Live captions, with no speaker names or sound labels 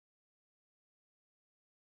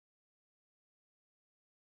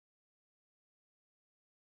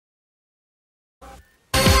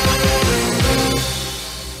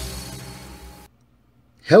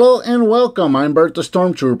Hello and welcome, I'm Bert the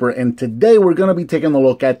Stormtrooper, and today we're going to be taking a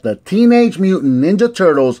look at the Teenage Mutant Ninja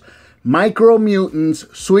Turtles Micro Mutants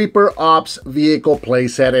Sweeper Ops Vehicle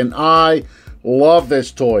Playset, and I love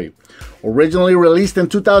this toy. Originally released in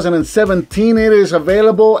 2017, it is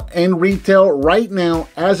available in retail right now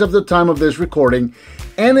as of the time of this recording,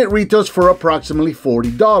 and it retails for approximately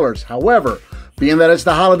 $40. However, being that it's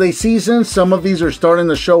the holiday season, some of these are starting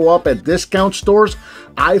to show up at discount stores.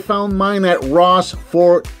 I found mine at Ross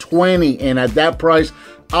for $20, and at that price,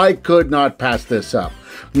 I could not pass this up.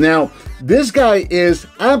 Now, this guy is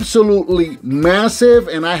absolutely massive,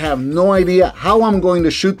 and I have no idea how I'm going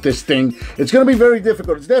to shoot this thing. It's going to be very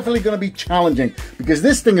difficult. It's definitely going to be challenging because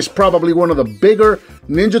this thing is probably one of the bigger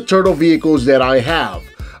Ninja Turtle vehicles that I have.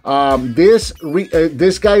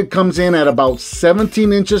 This guy comes in at about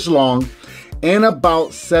 17 inches long and about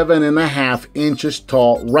 7.5 inches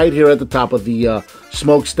tall, right here at the top of the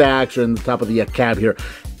smokestacks or in the top of the cab here.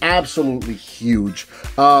 Absolutely huge.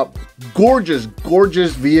 Gorgeous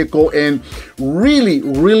vehicle, and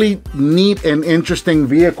really neat and interesting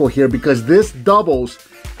vehicle here because this doubles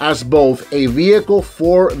as both a vehicle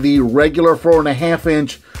for the regular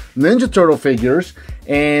 4.5-inch Ninja Turtle figures,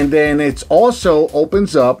 and then it's also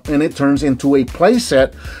opens up and it turns into a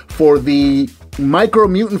playset for the Micro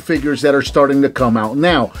Mutant figures that are starting to come out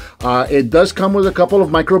now. It does come with a couple of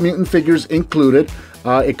Micro Mutant figures included.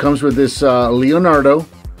 It comes with this Leonardo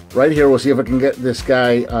right here. We'll see if I can get this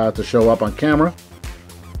guy to show up on camera.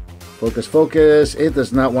 Focus. It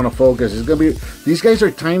does not want to focus. It's gonna be, these guys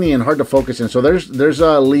are tiny and hard to focus in. So there's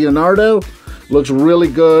Leonardo. Looks really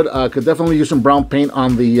good. Could definitely use some brown paint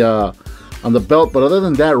on the belt, but other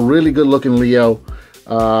than that, really good looking Leo.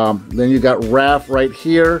 Then you got Raph right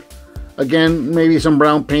here. Again, maybe some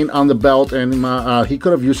brown paint on the belt, and he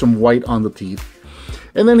could have used some white on the teeth.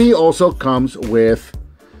 And then he also comes with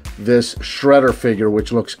this Shredder figure,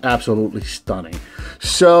 which looks absolutely stunning.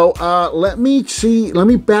 So let me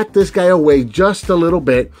back this guy away just a little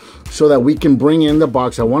bit so that we can bring in the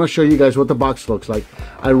box. I want to show you guys what the box looks like.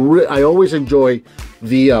 I always enjoy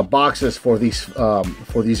the boxes for these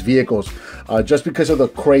vehicles just because of the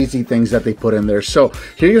crazy things that they put in there. So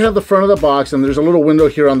here you have the front of the box, and there's a little window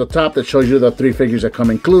here on the top that shows you the 3 figures that come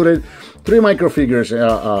included. 3 micro figures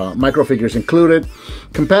included.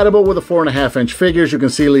 Compatible with the 4.5-inch figures. You can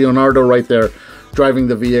see Leonardo right there driving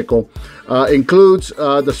the vehicle. Includes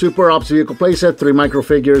the Super Ops vehicle playset, 3 micro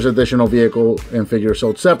figures, additional vehicle and figures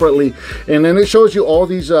sold separately. And then it shows you all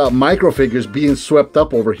these micro figures being swept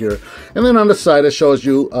up over here. And then on the side, it shows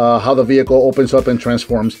you how the vehicle opens up and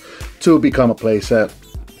transforms to become a playset.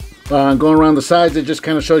 Going around the sides, it just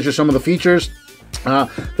kind of shows you some of the features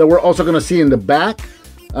that we're also going to see in the back.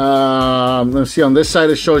 Let's see, on this side,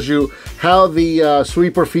 it shows you how the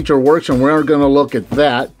sweeper feature works, and we're going to look at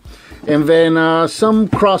that. And then some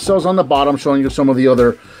cross cells on the bottom showing you some of the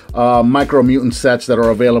other Micro Mutant sets that are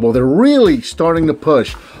available. They're really starting to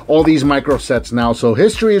push all these micro sets now, so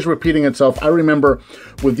history is repeating itself. I remember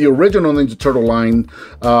with the original Ninja Turtle line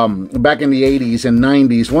back in the 80s and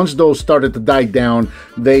 90s, once those started to die down,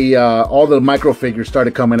 they all the micro figures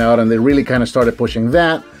started coming out, and they really kind of started pushing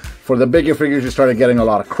that. For the bigger figures, you started getting a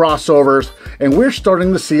lot of crossovers, and we're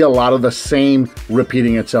starting to see a lot of the same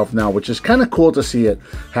repeating itself now, which is kind of cool to see it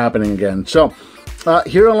happening again. So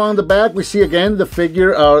here along the back, we see again the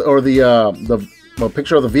figure or the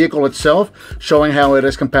picture of the vehicle itself, showing how it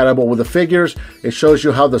is compatible with the figures. It shows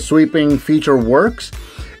you how the sweeping feature works,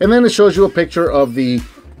 and then it shows you a picture of the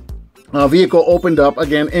vehicle opened up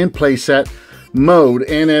again in playset mode,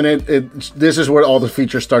 and then this is where all the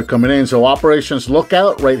features start coming in. So operations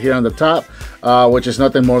lookout right here on the top, which is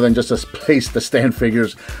nothing more than just a place to stand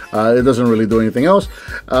figures. It doesn't really do anything else.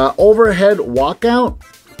 Overhead walkout,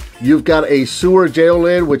 you've got a sewer jail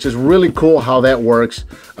lid, which is really cool how that works.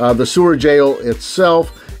 The sewer jail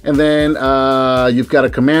itself, and then you've got a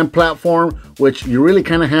command platform, which you really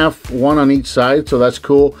kind of have one on each side, so that's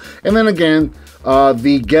cool. And then again,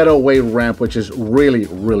 the getaway ramp, which is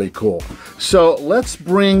really cool. So let's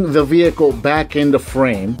bring the vehicle back into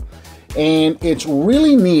frame, and it's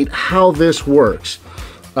really neat how this works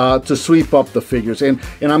to sweep up the figures. And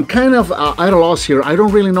I'm kind of at a loss here. I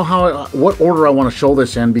don't really know what order I want to show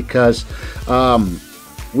this in, because I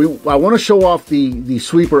want to show off the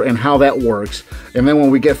sweeper and how that works, and then when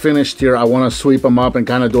we get finished here, I want to sweep them up and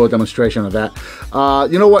kind of do a demonstration of that.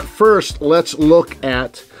 You know what? First, let's look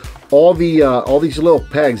at all these little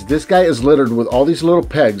pegs. This guy is littered with all these little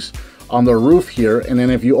pegs on the roof here, and then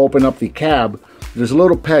if you open up the cab, there's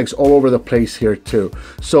little pegs all over the place here too.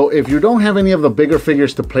 So if you don't have any of the bigger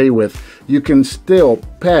figures to play with, you can still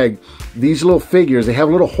peg these little figures. They have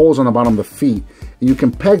little holes on the bottom of the feet, and you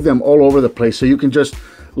can peg them all over the place. So you can just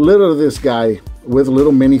little of this guy with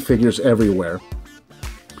little minifigures everywhere.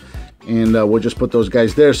 And we'll just put those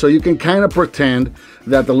guys there. So you can kind of pretend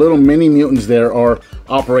that the little mini mutants there are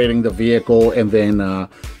operating the vehicle. And then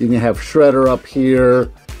you can have Shredder up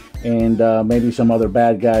here and maybe some other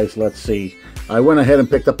bad guys. Let's see. I went ahead and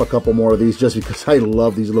picked up a couple more of these just because I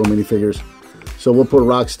love these little minifigures. So we'll put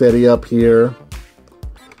Rocksteady up here.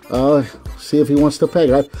 See if he wants to peg.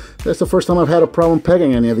 That's the first time I've had a problem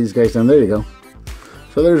pegging any of these guys. And there you go.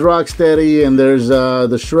 So there's Rocksteady and there's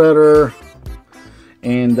the Shredder.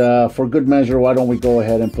 And for good measure, why don't we go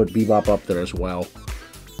ahead and put Bebop up there as well.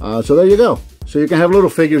 So there you go. So you can have little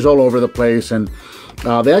figures all over the place. And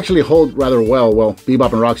they actually hold rather well. Well,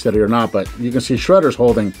 Bebop and Rocksteady are not, but you can see Shredder's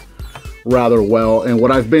holding rather well. And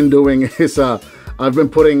what I've been doing is I've been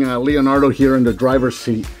putting Leonardo here in the driver's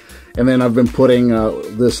seat. And then I've been putting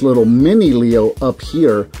this little mini Leo up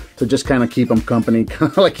here to just kind of keep him company,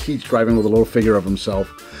 kind of like he's driving with a little figure of himself.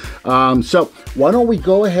 So why don't we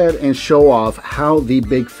go ahead and show off how the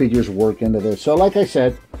big figures work into this. So like I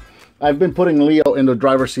said, I've been putting Leo in the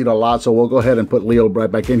driver's seat a lot, so we'll go ahead and put Leo right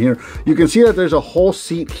back in here. You can see that there's a whole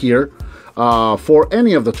seat here for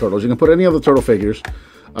any of the turtles. You can put any of the turtle figures.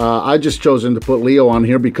 I just chosen to put Leo on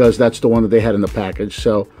here because that's the one that they had in the package.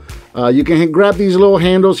 So you can grab these little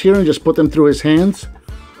handles here and just put them through his hands.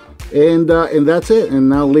 And that's it. And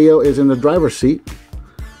now Leo is in the driver's seat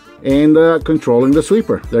and controlling the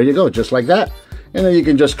sweeper. There you go, just like that. And then you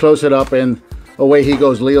can just close it up and away he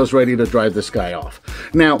goes. Leo's ready to drive this guy off.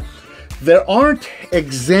 Now, there aren't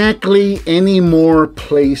exactly any more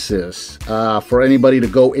places for anybody to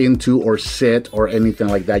go into or sit or anything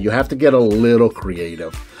like that. You have to get a little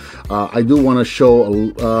creative. I do want to show,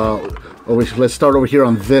 let's start over here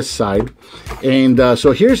on this side. And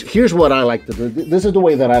so here's what I like to do. This is the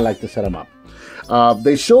way that I like to set them up.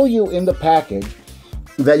 They show you in the package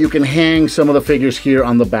that you can hang some of the figures here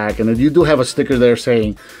on the back. And you do have a sticker there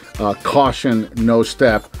saying, caution, no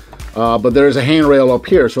step. But there's a handrail up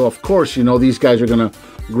here. So, of course, you know, these guys are going to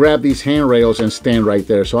grab these handrails and stand right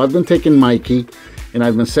there. So I've been taking Mikey and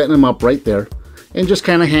I've been setting him up right there and just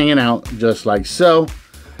kind of hanging out just like so.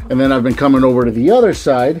 And then I've been coming over to the other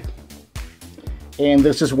side. And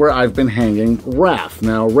this is where I've been hanging Raph.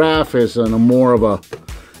 Now, Raph is in a more of a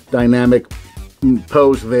dynamic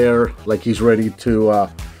pose there, like he's ready to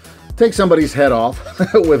take somebody's head off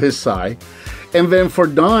with his sai. And then for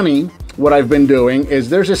Donnie, what I've been doing is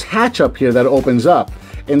there's this hatch up here that opens up.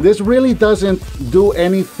 And this really doesn't do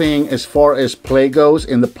anything as far as play goes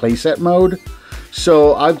in the playset mode.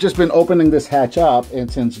 So I've just been opening this hatch up,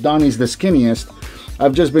 and since Donnie's the skinniest,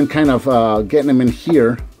 I've just been kind of getting him in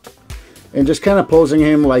here and just kind of posing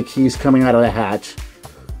him like he's coming out of the hatch.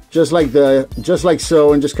 Just like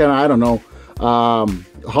so, and just kind of, I don't know,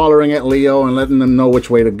 hollering at Leo and letting them know which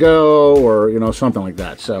way to go, or, you know, something like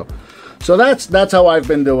that. So that's how I've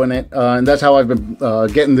been doing it, and that's how I've been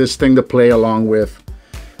getting this thing to play along with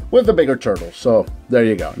the bigger turtles. So there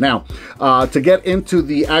you go. Now, to get into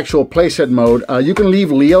the actual playset mode, you can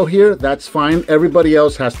leave Leo here. That's fine. Everybody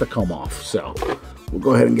else has to come off. So we'll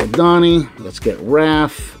go ahead and get Donnie. Let's get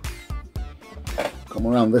Raph. Come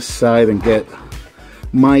around this side and get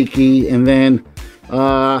Mikey, and then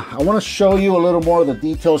I want to show you a little more of the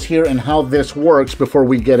details here and how this works before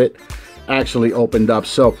we get it actually opened up.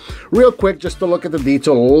 So real quick, just to look at the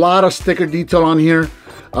detail, a lot of sticker detail on here,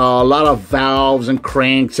 a lot of valves and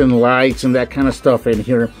cranks and lights and that kind of stuff in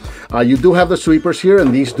here. You do have the sweepers here,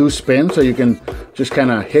 and these do spin, so you can just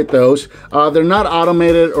kind of hit those. They're not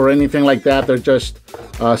automated or anything like that. They're just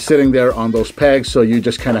sitting there on those pegs, so you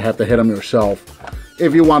just kind of have to hit them yourself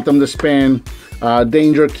if you want them to spin.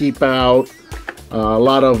 Danger, keep out. A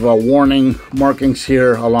lot of warning markings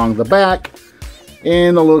here along the back,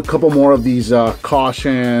 and a little couple more of these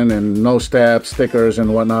caution and no step stickers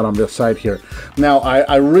and whatnot on this side here. Now,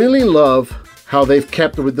 I really love how they've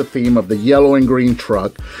kept with the theme of the yellow and green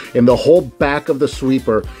truck, and the whole back of the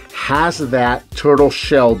sweeper has that turtle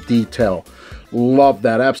shell detail. Love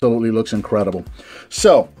that. Absolutely looks incredible.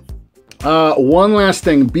 So one last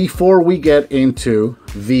thing before we get into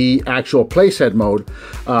the actual playset mode,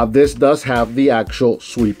 this does have the actual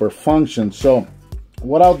sweeper function. So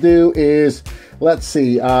what I'll do is, let's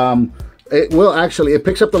see, it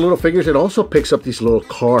picks up the little figures. It also picks up these little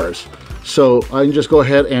cars. So I can just go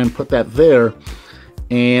ahead and put that there,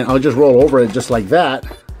 and I'll just roll over it just like that.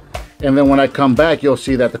 And then when I come back, you'll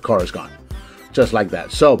see that the car is gone, just like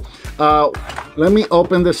that. So let me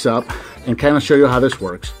open this up and kind of show you how this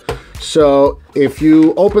works. So if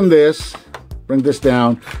you open this, bring this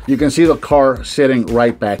down, you can see the car sitting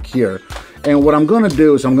right back here. And what I'm going to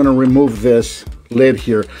do is I'm going to remove this lid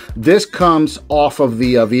here. This comes off of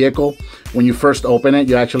the vehicle. When you first open it,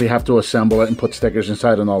 you actually have to assemble it and put stickers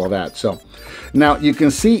inside and all of that. So now you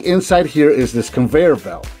can see inside here is this conveyor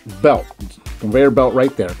conveyor belt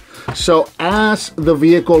right there. So as the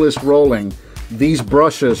vehicle is rolling, these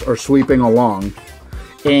brushes are sweeping along,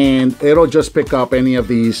 and it'll just pick up any of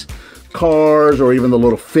these cars or even the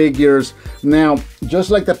little figures. Now,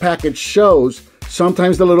 just like the package shows,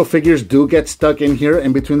 sometimes the little figures do get stuck in here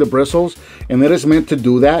in between the bristles, and it is meant to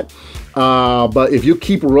do that. But if you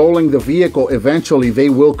keep rolling the vehicle, eventually they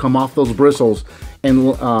will come off those bristles and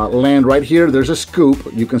land right here. There's a scoop.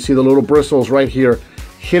 You can see the little bristles right here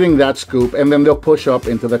hitting that scoop, and then they'll push up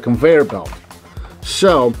into the conveyor belt.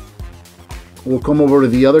 So we'll come over to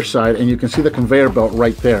the other side, and you can see the conveyor belt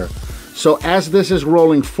right there. So as this is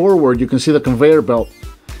rolling forward, you can see the conveyor belt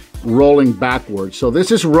rolling backwards. So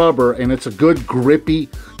this is rubber, and it's a good grippy,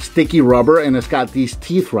 sticky rubber, and it's got these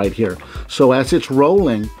teeth right here. So as it's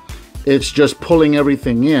rolling, it's just pulling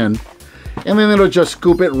everything in, and then it'll just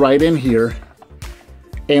scoop it right in here.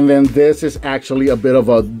 And then this is actually a bit of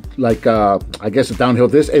a, like, I guess a downhill.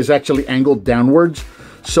 This is actually angled downwards.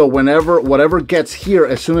 So whatever gets here,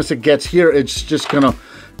 as soon as it gets here, it's just gonna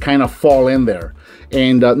kind of fall in there.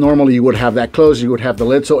 And normally you would have that closed, you would have the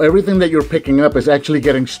lid. So everything that you're picking up is actually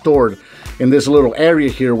getting stored in this little area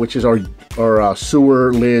here, which is our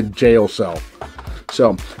sewer lid jail cell.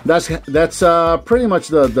 So that's pretty much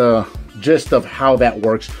the gist of how that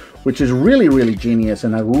works, which is really, really genius,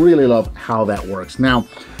 and I really love how that works. Now,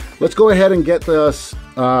 let's go ahead and get this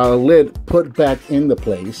lid put back into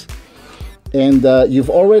place. And you've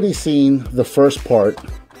already seen the first part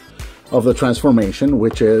of the transformation,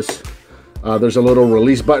 which is there's a little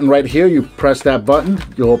release button right here. You press that button,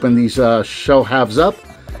 you open these shell halves up,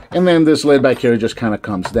 and then this lid back here just kind of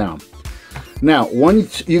comes down. Now,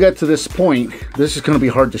 once you get to this point, this is going to be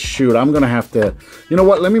hard to shoot. I'm going to have to, you know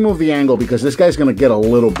what, let me move the angle because this guy's going to get a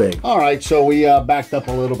little big. All right, so we backed up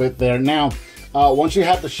a little bit there. Now, once you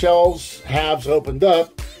have the shells halves opened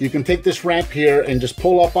up, you can take this ramp here and just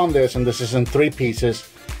pull up on this, and this is in 3 pieces,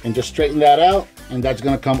 and just straighten that out, and that's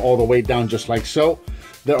going to come all the way down just like so.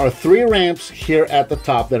 There are 3 ramps here at the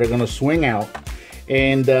top that are going to swing out,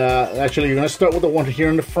 and actually you're going to start with the one here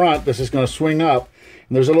in the front. This is going to swing up,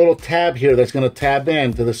 and there's a little tab here that's going to tab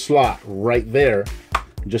into the slot right there.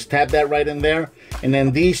 Just tab that right in there, and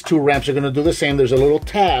then these 2 ramps are going to do the same. There's a little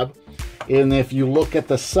tab, and if you look at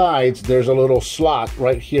the sides, there's a little slot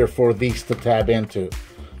right here for these to tab into.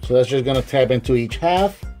 So that's just going to tab into each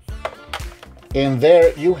half, and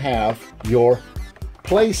there you have your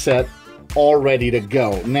playset all ready to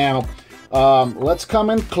go. Now, let's come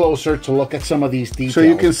in closer to look at some of these details. So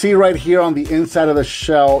you can see right here on the inside of the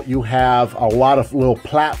shell, you have a lot of little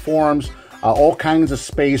platforms, all kinds of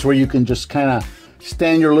space where you can just kind of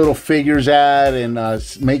stand your little figures at and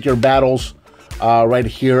make your battles right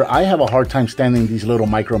here. I have a hard time standing these little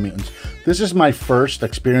Micro Mutants. This is my first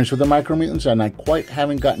experience with the Micro Mutants, and I quite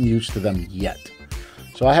haven't gotten used to them yet.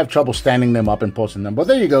 So I have trouble standing them up and posting them. But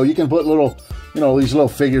there you go. You can put little, you know, these little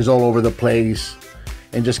figures all over the place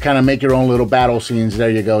and just kind of make your own little battle scenes.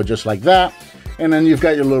 There you go, just like that. And then you've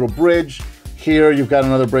got your little bridge. Here, you've got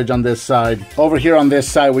another bridge on this side. Over here on this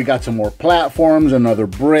side, we got some more platforms, another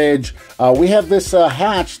bridge. We have this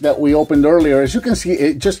hatch that we opened earlier. As you can see,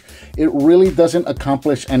 it really doesn't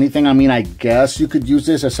accomplish anything. I mean, I guess you could use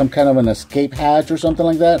this as some kind of an escape hatch or something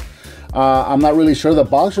like that. I'm not really sure. The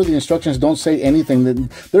box or the instructions don't say anything.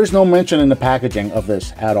 There's no mention in the packaging of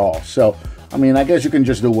this at all. So, I mean, I guess you can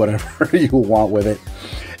just do whatever you want with it.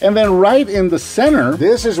 And then right in the center,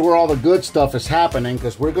 this is where all the good stuff is happening,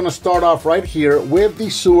 because we're going to start off right here with the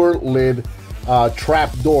sewer lid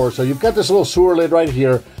trap door. So you've got this little sewer lid right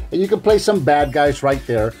here, and you can place some bad guys right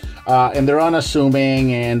there. And they're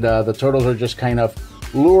unassuming, and the turtles are just kind of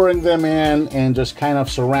luring them in and just kind of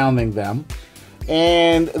surrounding them.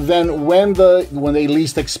 And then when they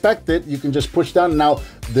least expect it, you can just push down. Now,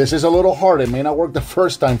 this is a little hard. It may not work the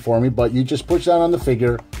first time for me, but you just push down on the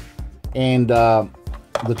figure, and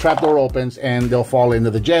the trapdoor opens, and they'll fall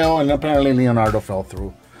into the jail. And apparently Leonardo fell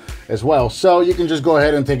through as well. So you can just go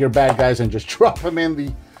ahead and take your bad guys and just drop them in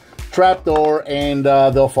the trapdoor, and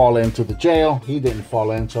they'll fall into the jail. He didn't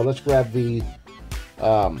fall in, so let's grab the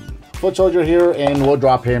foot soldier here, and we'll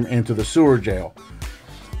drop him into the sewer jail.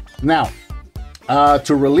 Now,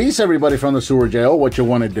 to release everybody from the sewer jail, what you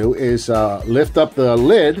want to do is lift up the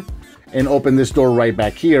lid and open this door right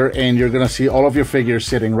back here, and you're going to see all of your figures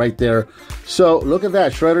sitting right there. So look at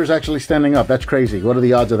that. Shredder's actually standing up. That's crazy. What are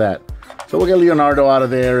the odds of that? So we'll get Leonardo out of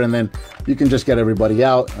there, and then you can just get everybody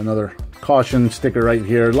out. Another caution sticker right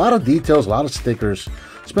here. A lot of details, a lot of stickers.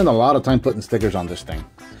 Spend a lot of time putting stickers on this thing.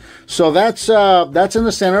 So that's in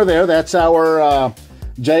the center there. That's our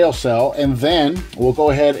jail cell. And then we'll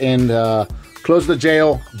go ahead and close the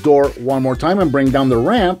jail door one more time and bring down the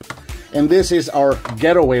ramp. And this is our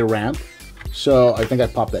getaway ramp. So I think I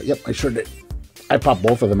popped that. Yep, I sure did. I popped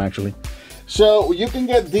both of them actually. So you can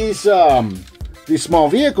get these small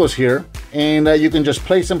vehicles here, and you can just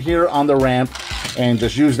place them here on the ramp and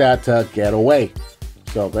just use that to get away.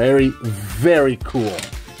 So very, very cool.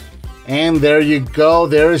 And there you go.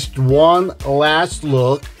 There's one last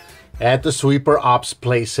look at the Sweeper Ops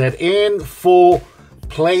playset in full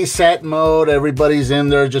playset mode. Everybody's in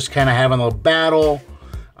there just kind of having a battle.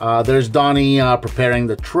 There's Donnie preparing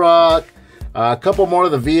the truck. A couple more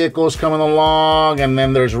of the vehicles coming along, and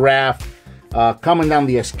then there's Raph coming down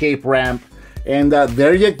the escape ramp. And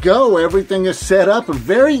there you go. Everything is set up. A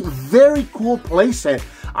very, very cool playset.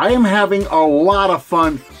 I am having a lot of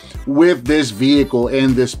fun with this vehicle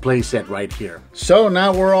in this playset right here. So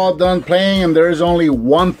now we're all done playing, and there's only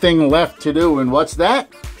one thing left to do. And what's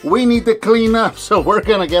that? We need to clean up. So we're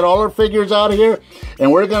gonna get all our figures out of here,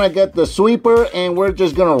 and we're gonna get the sweeper, and we're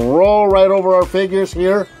just gonna roll right over our figures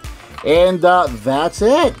here. And that's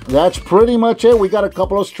it. That's pretty much it. We got a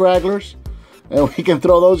couple of stragglers, and we can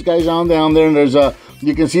throw those guys on down there. And there's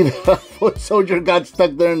you can see the foot soldier got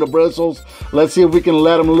stuck there in the bristles. Let's see if we can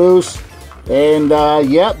let him loose. And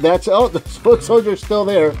yeah, that's, oh, the foot soldier's still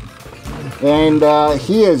there. And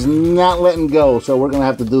he is not letting go. So we're gonna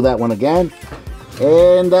have to do that one again.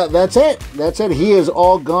 And that's it. That's it. He is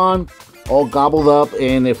all gone, all gobbled up.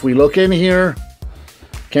 And if we look in here,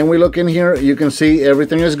 can we look in here? You can see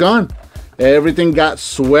everything is gone. Everything got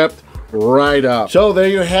swept right up. So there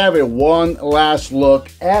you have it. One last look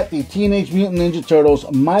at the Teenage Mutant Ninja Turtles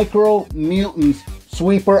Micro Mutants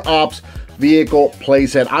Sweeper Ops vehicle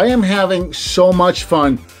playset. I am having so much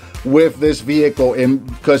fun with this vehicle, and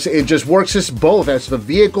because it just works as both as the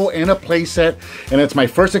vehicle and a playset, and it's my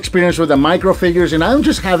first experience with the micro figures, and I'm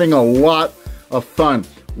just having a lot of fun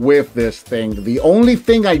with this thing. The only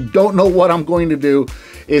thing I don't know what I'm going to do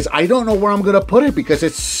is I don't know where I'm gonna put it because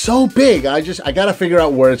it's so big. I gotta figure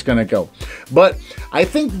out where it's gonna go. But I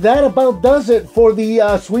think that about does it for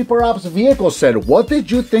the Sweeper Ops vehicle set. What did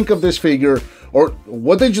you think of this figure? Or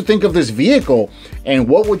what did you think of this vehicle? And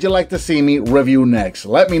what would you like to see me review next?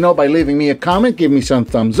 Let me know by leaving me a comment, give me some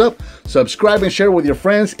thumbs up, subscribe and share with your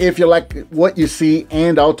friends if you like what you see,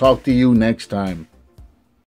 and I'll talk to you next time.